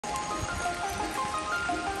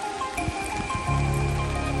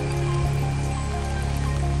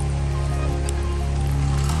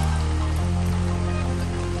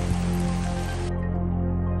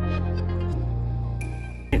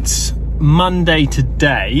Monday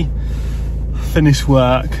today. Finished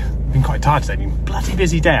work. Been quite tired today. Been a bloody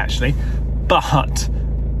busy day actually. But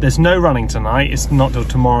there's no running tonight. It's not till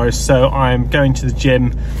tomorrow. So I'm going to the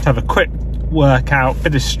gym to have a quick workout,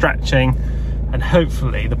 bit of stretching, and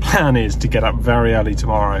hopefully the plan is to get up very early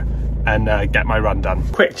tomorrow and get my run done.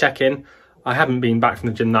 Quick check-in. I haven't been back from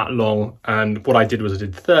the gym that long, and what I did was I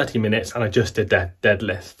did 30 minutes and I just did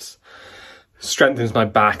deadlifts. Strengthens my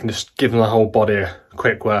back and just giving the whole body a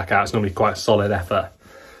quick workout. It's normally quite a solid effort.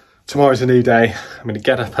 Tomorrow's a new day. I'm going to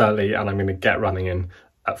get up early and I'm going to get running in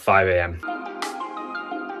at 5 AM.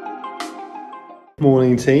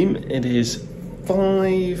 Morning team, it is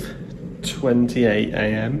 5:28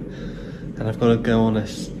 AM and I've got to go on a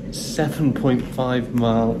 7.5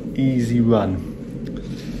 mile easy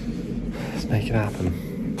run. Let's make it happen.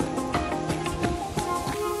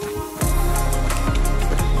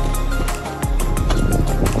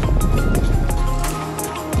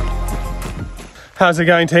 How's it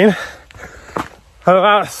going, team? I'm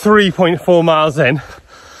about 3.4 miles in.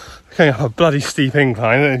 Going up a bloody steep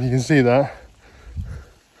incline, I don't know if you can see that.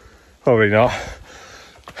 Probably not.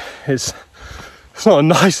 It's not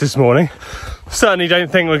nice this morning. Certainly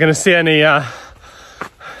don't think we're going to see any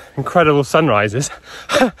incredible sunrises.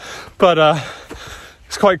 But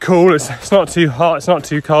it's quite cool. It's not too hot, it's not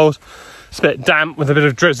too cold. It's a bit damp with a bit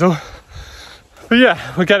of drizzle. But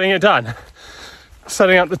yeah, we're getting it done.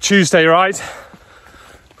 Setting up the Tuesday right.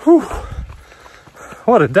 Whew.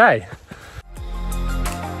 What a day.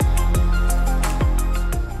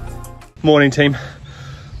 Morning team.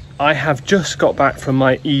 I have just got back from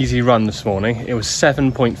my easy run this morning. It was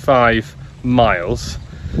 7.5 miles.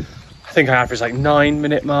 I think I averaged like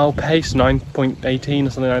 9-minute mile pace, 9.18 or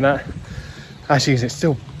something like that. Actually, it's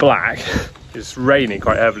still black. It's raining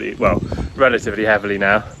quite heavily, well, relatively heavily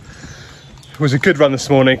now. It was a good run this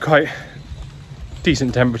morning, quite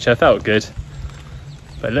decent temperature, felt good.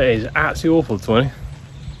 But it is absolutely awful this morning.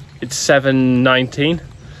 It's 7:19,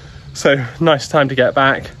 so nice time to get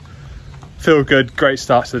back. Feel good, great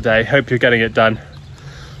start to the day. Hope you're getting it done.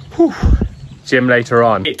 Whew. Gym later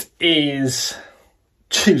on. It is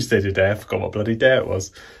Tuesday today. I forgot what bloody day it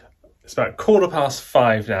was. It's about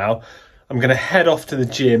 5:15 now. I'm gonna head off to the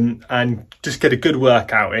gym and just get a good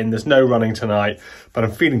workout in. There's no running tonight, but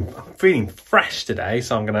I'm feeling fresh today,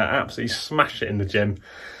 so I'm gonna absolutely smash it in the gym.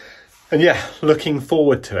 And yeah, looking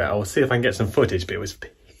forward to it. I'll see if I can get some footage, but it was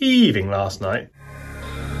heaving last night.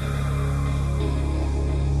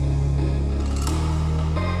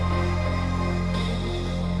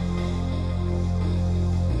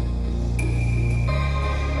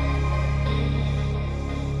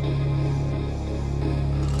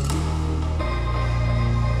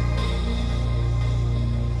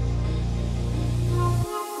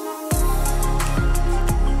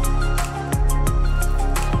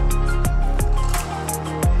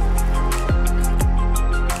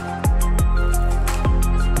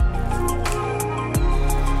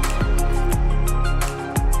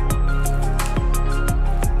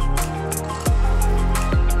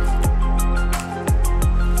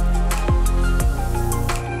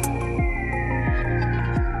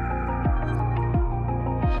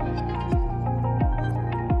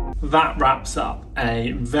 That wraps up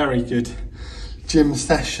a very good gym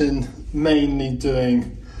session, mainly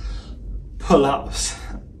doing pull-ups,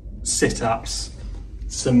 sit-ups,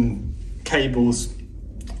 some cables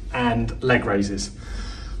and leg raises.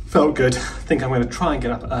 Felt good. I think I'm going to try and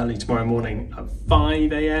get up early tomorrow morning at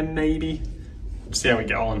 5 AM maybe. See how we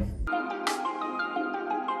get on.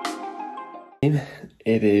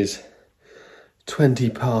 It is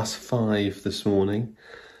 5:20 this morning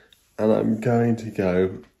and I'm going to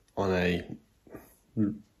go on a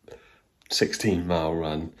 16-mile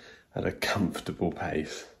run at a comfortable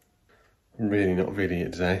pace. I'm really not feeling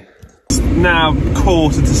it today. It's now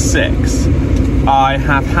 5:45. I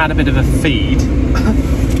have had a bit of a feed.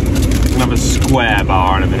 Another square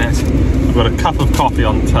bar in a minute. I've got a cup of coffee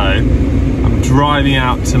on tow. I'm driving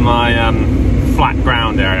out to my flat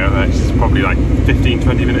ground area, which is probably like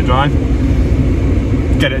 15-20 minute drive.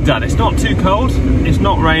 Get it done. It's not too cold, it's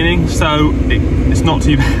not raining, so it's not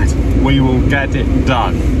too bad. We will get it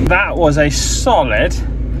done. That was a solid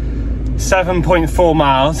 7.4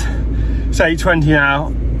 miles. It's 8:20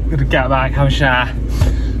 now. Gonna get back, have a shower,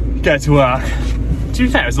 get to work. To be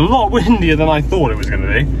fair, it's a lot windier than I thought it was gonna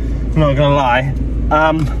be. I'm not gonna lie.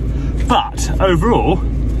 But overall,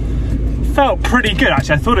 felt pretty good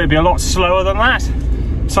actually. I thought it'd be a lot slower than that.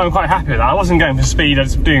 So I'm quite happy with that. I wasn't going for speed, I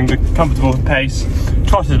was doing the comfortable pace.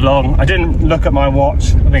 Trotted along. I didn't look at my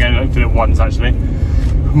watch. I think I looked at it once actually.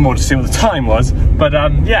 More to see what the time was. But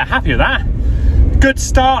yeah, happy with that. Good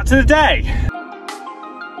start to the day.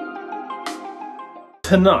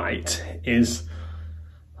 tonight is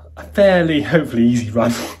a fairly, hopefully easy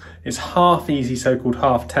run. It's half easy, so-called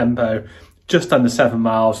half tempo, just under 7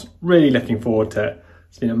 miles. Really looking forward to it.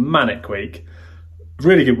 It's been a manic week.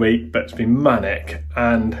 Really good week, but it's been manic.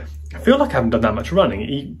 And I feel like I haven't done that much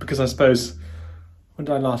running because I suppose, when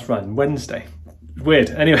did I last run? Wednesday. Weird.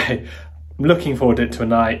 Anyway, I'm looking forward to it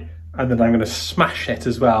tonight, and then I'm going to smash it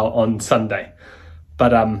as well on Sunday. But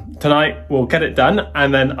tonight we'll get it done,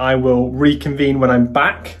 and then I will reconvene when I'm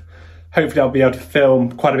back. Hopefully I'll be able to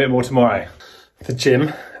film quite a bit more tomorrow. The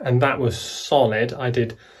gym, and that was solid. I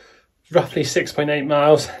did roughly 6.8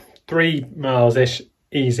 miles, 3 miles-ish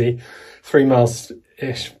easy, 3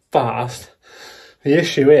 miles-ish fast. The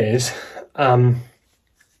issue is, the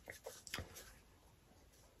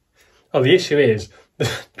the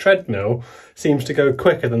treadmill seems to go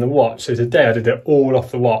quicker than the watch. So today I did it all off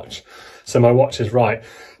the watch. So my watch is right,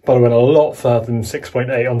 but I went a lot further than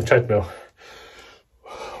 6.8 on the treadmill.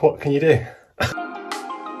 What can you do?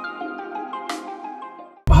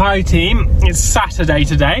 Hi team, it's Saturday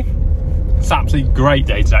today. It's an absolutely great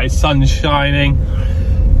day today, sun's shining.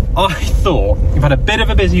 I thought we've had a bit of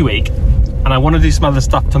a busy week and I want to do some other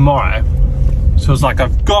stuff tomorrow. So I was like,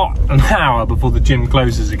 I've got an hour before the gym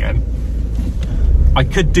closes again. I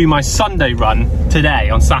could do my Sunday run today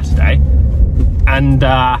on Saturday, and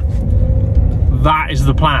that is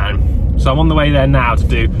the plan. So I'm on the way there now to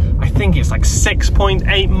do, I think it's like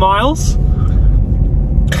 6.8 miles.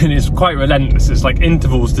 And it's quite relentless. It's like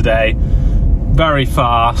intervals today, very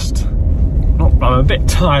fast. I'm a bit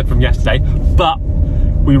tired from yesterday, but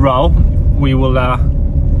we roll. We will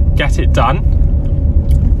get it done,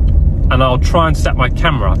 and I'll try and set my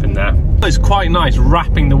camera up in there. It's quite nice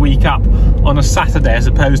wrapping the week up on a Saturday as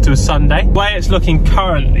opposed to a Sunday. The way it's looking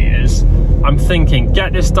currently is, I'm thinking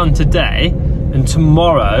get this done today, and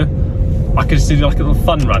tomorrow I could just do like a little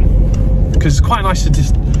fun run, because it's quite nice to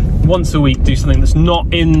just once a week do something that's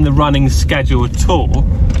not in the running schedule at all,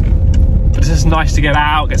 but it's just nice to get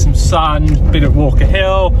out, get some sun, a bit of walk a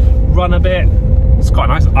hill, run a bit. It's quite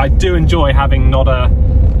nice. I do enjoy having not a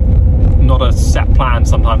set plan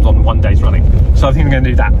sometimes on one day's running, so I think I'm going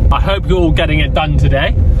to do that. I hope you're all getting it done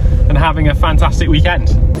today and having a fantastic weekend.